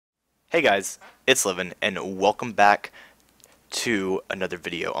Hey guys, it's Livin, and welcome back to another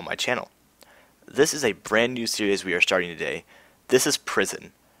video on my channel. This is a brand new series we are starting today. This is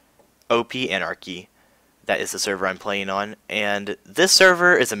Prison, OPAnarchy. That is the server I'm playing on, and this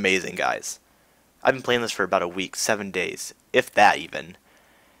server is amazing, guys. I've been playing this for about a week, 7 days, if that even.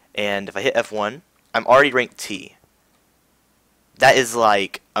 And if I hit F1, I'm already ranked T. That is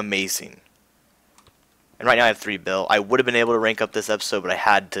like amazing. And right now I have 3 bill. I would have been able to rank up this episode, but I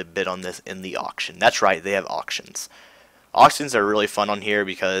had to bid on this in the auction. That's right, they have auctions. Auctions are really fun on here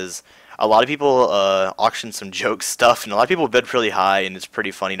because a lot of people auction some joke stuff, and a lot of people bid really high, and it's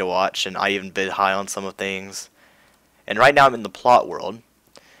pretty funny to watch, and I even bid high on some of things. And right now I'm in the plot world,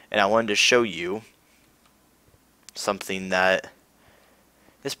 and I wanted to show you something that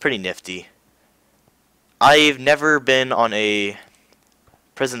is pretty nifty. I've never been on a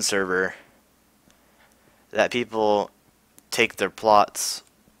prison server that people take their plots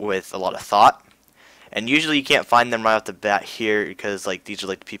with a lot of thought, and usually you can't find them right off the bat here because like these are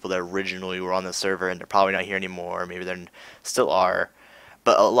like the people that originally were on the server and they're probably not here anymore, maybe they still are,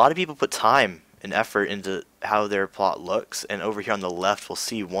 but a lot of people put time and effort into how their plot looks, and over here on the left we'll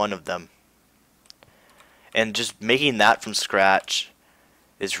see one of them, and just making that from scratch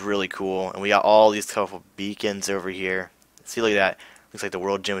is really cool. And we got all these colorful beacons over here. See, look at that. Looks like the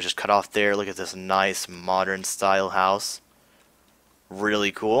world gym was just cut off there. Look at this nice modern style house.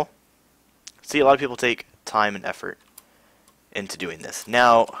 Really cool. See, a lot of people take time and effort into doing this.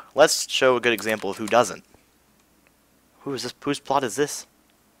 Now, let's show a good example of who doesn't. Who is this? Whose plot is this?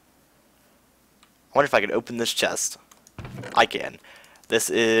 I wonder if I could open this chest. I can. This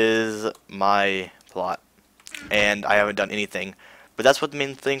is my plot, and I haven't done anything. But that's what the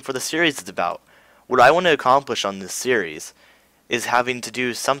main thing for the series is about. What I want to accomplish on this series is having to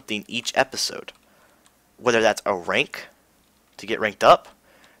do something each episode. Whether that's a rank, to get ranked up,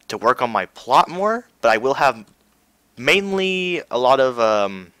 to work on my plot more, but I will have mainly a lot of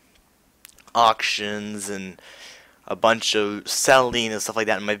auctions and a bunch of selling and stuff like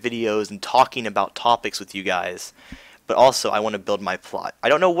that in my videos and talking about topics with you guys. But also I want to build my plot. I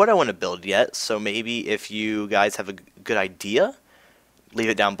don't know what I want to build yet, so maybe if you guys have a good idea, leave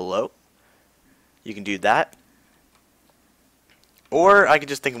it down below. You can do that. Or I could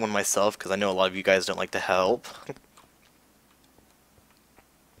just think of one myself, because I know a lot of you guys don't like to help.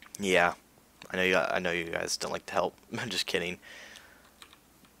 Yeah, I know you guys don't like to help. I'm just kidding.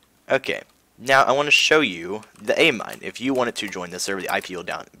 Okay, now I want to show you the A mine. If you wanted to join this server, the IP will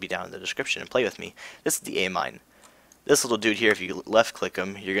be down in the description and play with me. This is the A mine. This little dude here, if you left click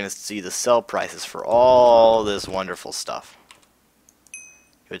him, you're going to see the sell prices for all this wonderful stuff.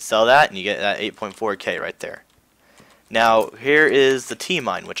 You would sell that and you get that 8.4K right there. Now here is the T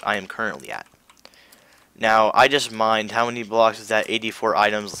mine, which I am currently at. Now I just mined, how many blocks is that? 84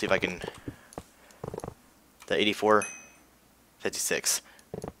 items. Let's see if I can. The 84, 56.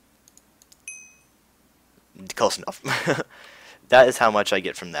 Close enough. That is how much I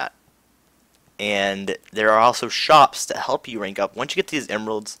get from that. And there are also shops that help you rank up. Once you get these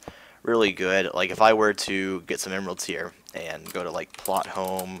emeralds, really good. Like if I were to get some emeralds here and go to like plot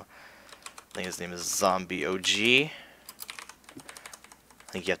home, I think his name is Zombie OG.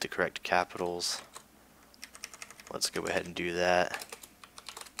 I think you have to correct capitals. Let's go ahead and do that.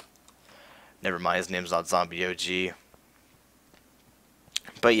 Never mind, his name's not Zombie OG.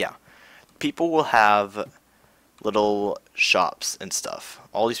 But yeah, people will have little shops and stuff.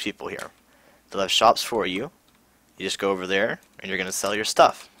 All these people here, they'll have shops for you. You just go over there and you're going to sell your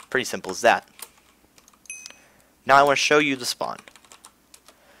stuff. Pretty simple as that. Now I want to show you the spawn.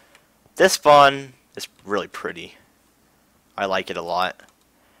 This spawn is really pretty. I like it a lot.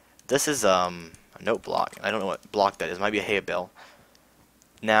 This is a note block. I don't know what block that is. It might be a hay bale.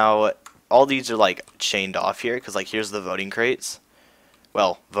 Now all these are like chained off here because like here's the voting crates.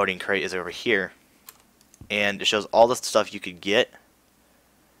 Well, voting crate is over here, and it shows all the stuff you could get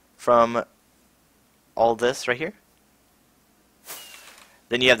from all this right here.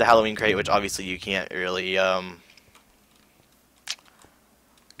 Then you have the Halloween crate, which obviously you can't really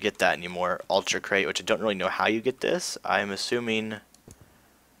get that anymore. Ultra crate, which I don't really know how you get this. I'm assuming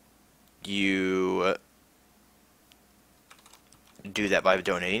you do that by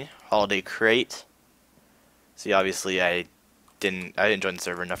donating. Holiday crate. See, obviously I didn't join the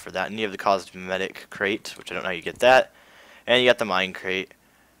server enough for that. And you have the cosmetic crate, which I don't know how you get that. And you got the mine crate,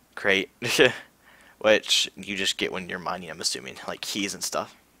 which you just get when you're mining, I'm assuming, like keys and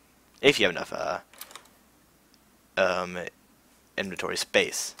stuff, if you have enough inventory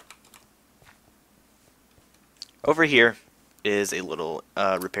space. Over here is a little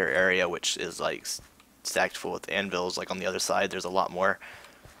repair area, which is like stacked full with anvils. Like on the other side, there's a lot more.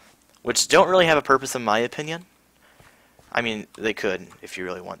 which don't really have a purpose in my opinion. I mean, they could if you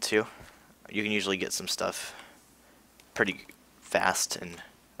really want to. You can usually get some stuff pretty fast and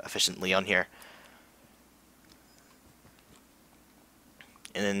efficiently on here.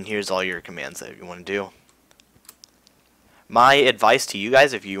 And then here's all your commands that you want to do. My advice to you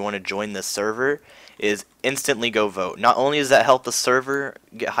guys, if you want to join this server, is instantly go vote. Not only does that help the server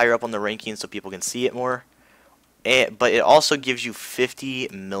get higher up on the rankings so people can see it more, but it also gives you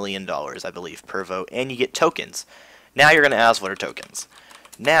 $50 million, I believe, per vote, and you get tokens. Now you're going to ask, what are tokens?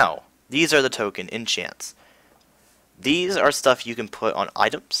 Now, these are the token enchants. These are stuff you can put on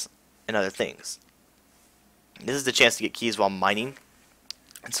items and other things. This is the chance to get keys while mining.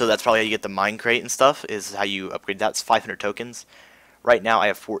 And so that's probably how you get the mine crate and stuff, is how you upgrade that. It's 500 tokens. Right now I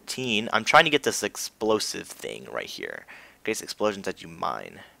have 14. I'm trying to get this explosive thing right here. Creates explosions that you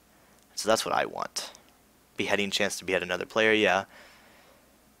mine. So that's what I want. Beheading, chance to behead another player, yeah.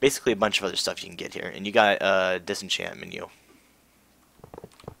 Basically a bunch of other stuff you can get here. And you got a disenchant menu.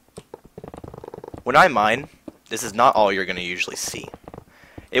 When I mine, this is not all you're going to usually see.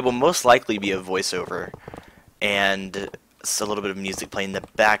 It will most likely be a voiceover and a little bit of music playing in the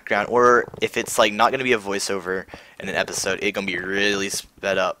background, or if it's like not going to be a voiceover in an episode, it's going to be really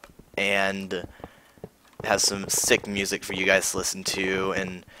sped up and has some sick music for you guys to listen to.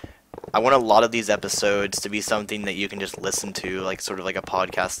 And I want a lot of these episodes to be something that you can just listen to, like sort of like a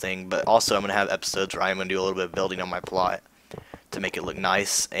podcast thing, but also I'm going to have episodes where I'm going to do a little bit of building on my plot to make it look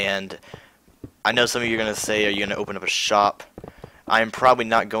nice. And I know some of you are going to say, are you going to open up a shop? I'm probably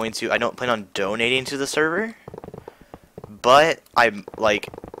not going to. I don't plan on donating to the server, but I'm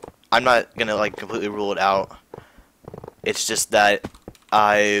not going to like completely rule it out. It's just that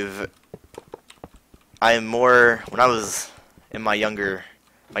I'm more, when I was in my younger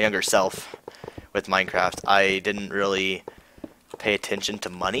self with Minecraft, I didn't really pay attention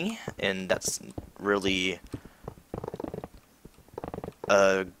to money, and that's really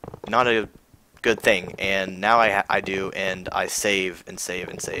not a good thing. And now I do, and I save and save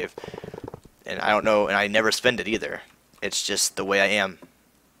and save, and I don't know, and I never spend it either. It's just the way I am.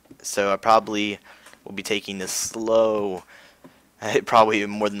 So I probably will be taking this slow, probably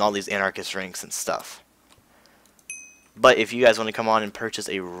more than all these anarchist ranks and stuff. But if you guys want to come on and purchase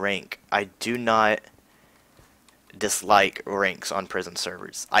a rank, I do not dislike ranks on prison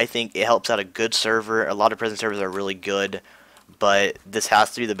servers. I think it helps out a good server. A lot of prison servers are really good, but this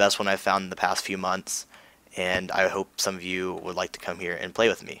has to be the best one I've found in the past few months, and I hope some of you would like to come here and play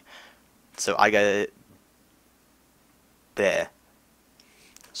with me. So I got it there.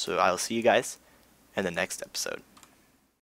 So I'll see you guys in the next episode.